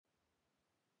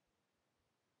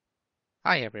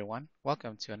Hi everyone,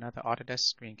 welcome to another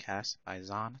Autodesk screencast by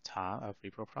Zan Ta of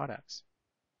Repro Products.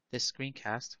 This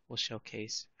screencast will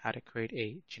showcase how to create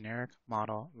a generic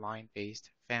model line-based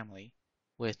family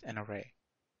with an array.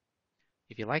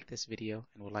 If you like this video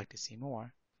and would like to see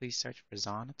more, please search for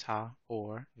Zan Ta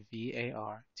or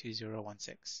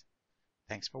VAR2016.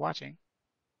 Thanks for watching.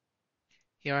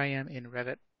 Here I am in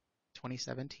Revit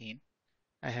 2017.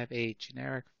 I have a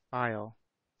generic file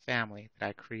family that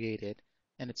I created,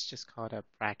 and it's just called a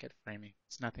bracket framing.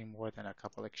 It's nothing more than a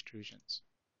couple extrusions.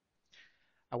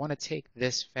 I want to take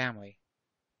this family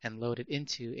and load it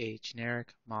into a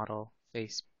generic model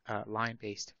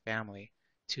line-based family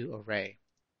to array.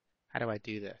 How do I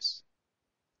do this?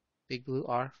 Big blue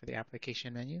R for the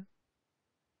application menu,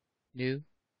 new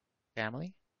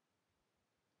family,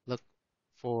 look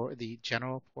for the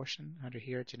general portion under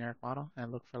here, generic model,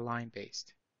 and look for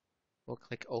line-based. We'll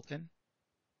click open,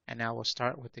 and now we'll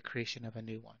start with the creation of a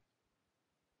new one.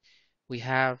 We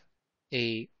have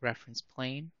a reference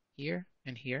plane here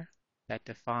and here that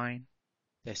define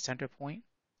the center point,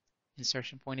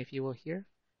 insertion point if you will here,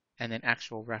 and then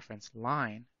actual reference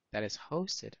line that is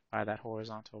hosted by that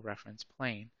horizontal reference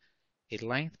plane, a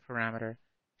length parameter,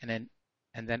 and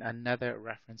then another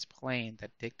reference plane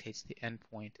that dictates the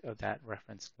endpoint of that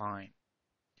reference line.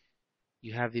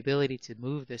 You have the ability to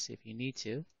move this if you need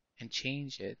to and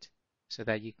change it so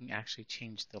that you can actually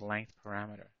change the length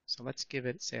parameter. So let's give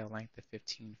it, say, a length of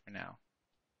 15 for now.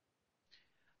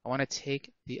 I want to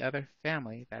take the other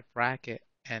family, that bracket,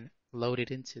 and load it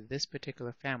into this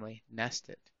particular family, nest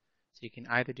it. So you can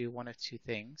either do one of two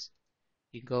things.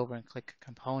 You can go over and click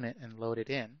component and load it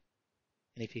in.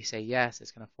 And if you say yes,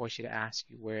 it's going to force you to ask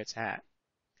you where it's at.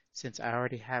 Since I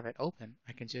already have it open,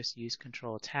 I can just use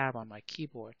Control Tab on my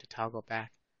keyboard to toggle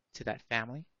back to that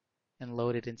family and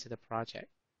load it into the project.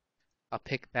 I'll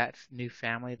pick that new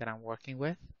family that I'm working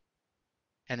with,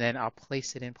 and then I'll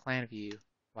place it in plan view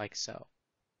like so.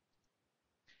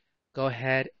 Go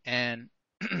ahead and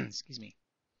excuse me,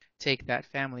 take that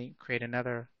family, create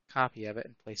another copy of it,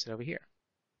 and place it over here.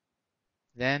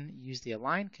 Then use the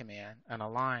align command and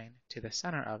align to the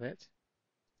center of it,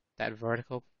 that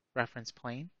vertical reference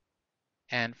plane,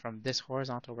 and from this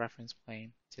horizontal reference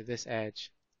plane to this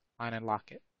edge, line and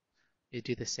lock it. You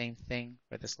do the same thing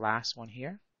for this last one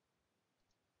here.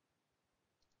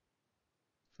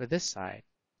 For this side,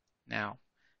 now,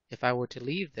 if I were to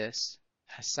leave this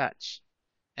as such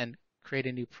and create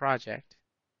a new project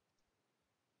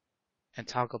and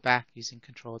toggle back using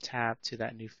Control Tab to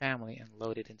that new family and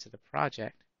load it into the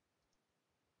project,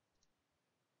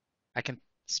 I can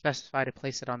specify to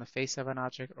place it on the face of an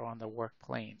object or on the work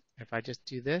plane. If I just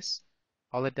do this,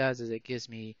 all it does is it gives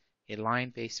me a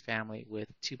line-based family with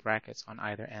two brackets on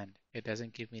either end. It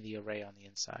doesn't give me the array on the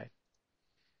inside.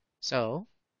 So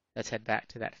let's head back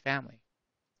to that family.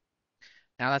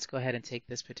 Now let's go ahead and take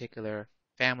this particular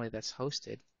family that's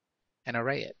hosted and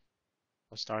array it.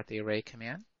 We'll start the array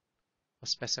command. We'll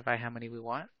specify how many we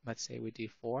want. Let's say we do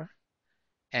 4.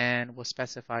 And we'll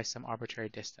specify some arbitrary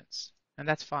distance. And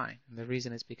that's fine. And the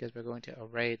reason is because we're going to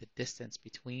array the distance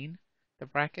between the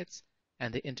brackets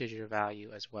and the integer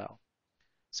value as well.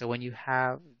 So when you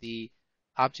have the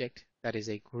object that is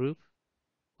a group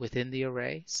within the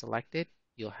array selected,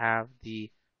 you'll have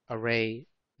the array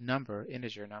number,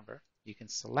 integer number. You can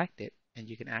select it and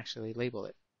you can actually label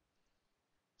it.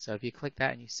 So if you click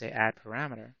that and you say add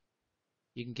parameter,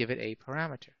 you can give it a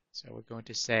parameter. So we're going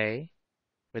to say,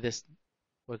 for this,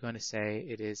 we're going to say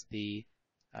it is the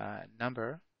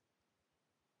number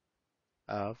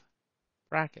of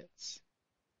brackets.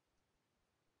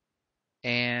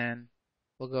 And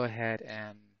we'll go ahead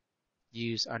and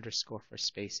use underscore for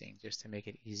spacing just to make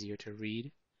it easier to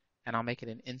read. And I'll make it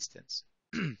an instance.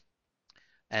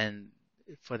 And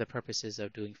for the purposes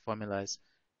of doing formulas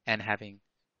and having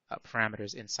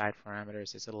parameters inside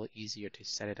parameters, it's a little easier to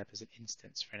set it up as an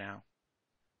instance for now.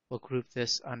 We'll group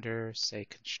this under, say,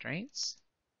 constraints,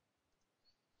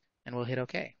 and we'll hit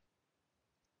OK.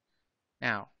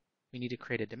 Now, we need to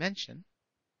create a dimension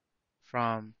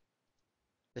from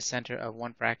the center of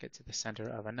one bracket to the center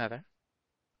of another,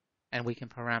 and we can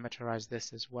parameterize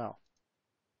this as well.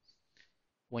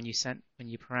 When you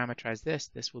parameterize this,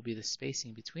 this will be the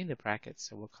spacing between the brackets,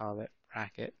 so we'll call it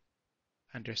bracket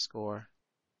underscore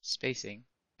spacing,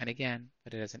 and again,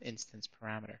 put it as an instance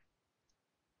parameter.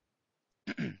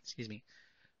 Excuse me.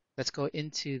 Let's go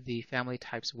into the family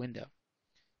types window.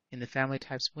 In the family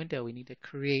types window, we need to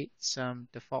create some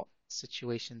default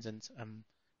situations and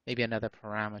maybe another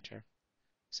parameter.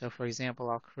 So for example,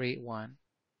 I'll create one.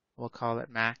 We'll call it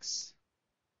max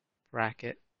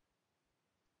bracket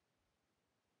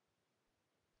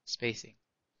spacing.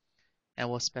 And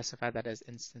we'll specify that as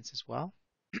instance as well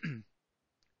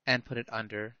and put it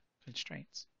under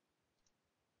constraints.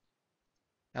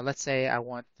 Now let's say I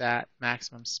want that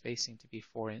maximum spacing to be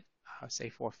say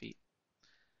 4 feet.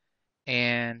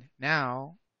 And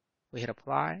now we hit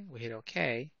apply, we hit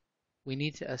OK. We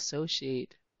need to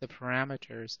associate the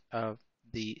parameters of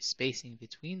the spacing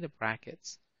between the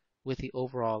brackets with the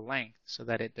overall length so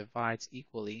that it divides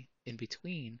equally in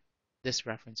between this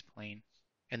reference plane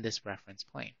and this reference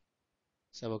plane.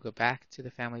 So we'll go back to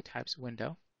the family types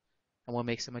window and we'll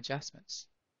make some adjustments.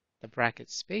 The bracket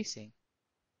spacing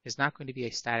is not going to be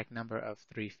a static number of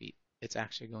 3 feet. It's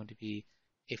actually going to be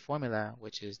a formula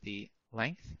which is the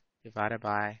length divided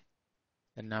by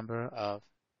the number of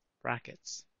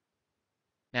brackets.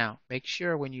 Now, make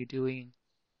sure when you're doing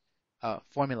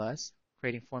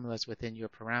creating formulas within your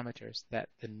parameters, that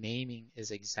the naming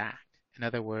is exact. In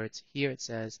other words, here it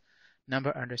says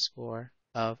number underscore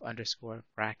of underscore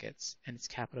brackets, and it's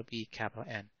capital B, capital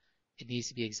N. It needs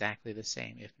to be exactly the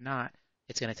same. If not,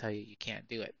 it's going to tell you you can't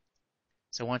do it.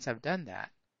 So once I've done that,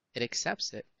 it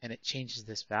accepts it and it changes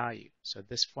this value. So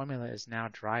this formula is now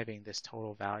driving this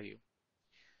total value.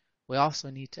 We also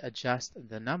need to adjust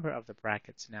the number of the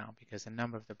brackets now because the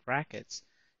number of the brackets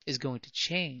is going to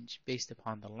change based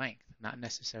upon the length, not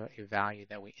necessarily a value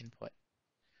that we input.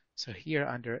 So here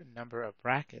under number of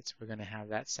brackets, we're going to have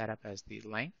that set up as the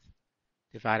length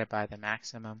divided by the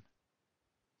maximum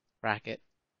bracket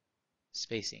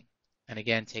spacing. And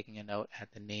again, taking a note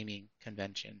at the naming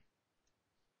convention.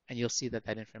 And you'll see that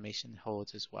that information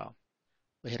holds as well.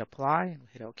 We hit apply and we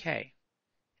hit OK.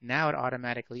 Now it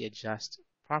automatically adjusts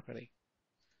properly.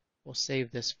 We'll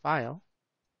save this file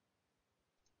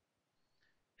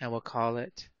and we'll call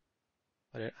it,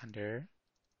 put it under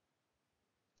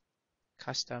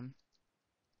custom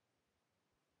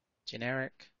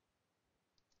generic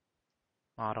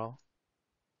model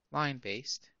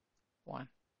line-based 1.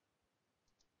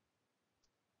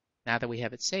 Now that we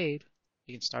have it saved,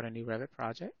 you can start a new Revit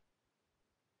project.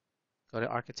 Go to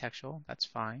architectural, that's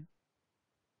fine.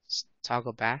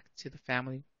 Toggle back to the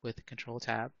family with the control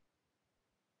tab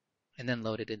and then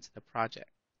load it into the project.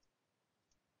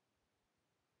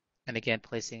 And again,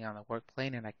 placing it on the work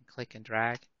plane, and I can click and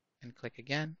drag and click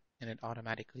again, and it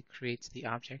automatically creates the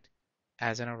object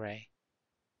as an array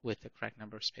with the correct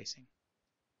number of spacing.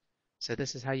 So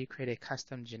this is how you create a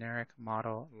custom generic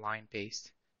model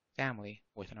line-based family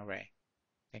with an array.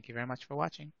 Thank you very much for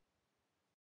watching.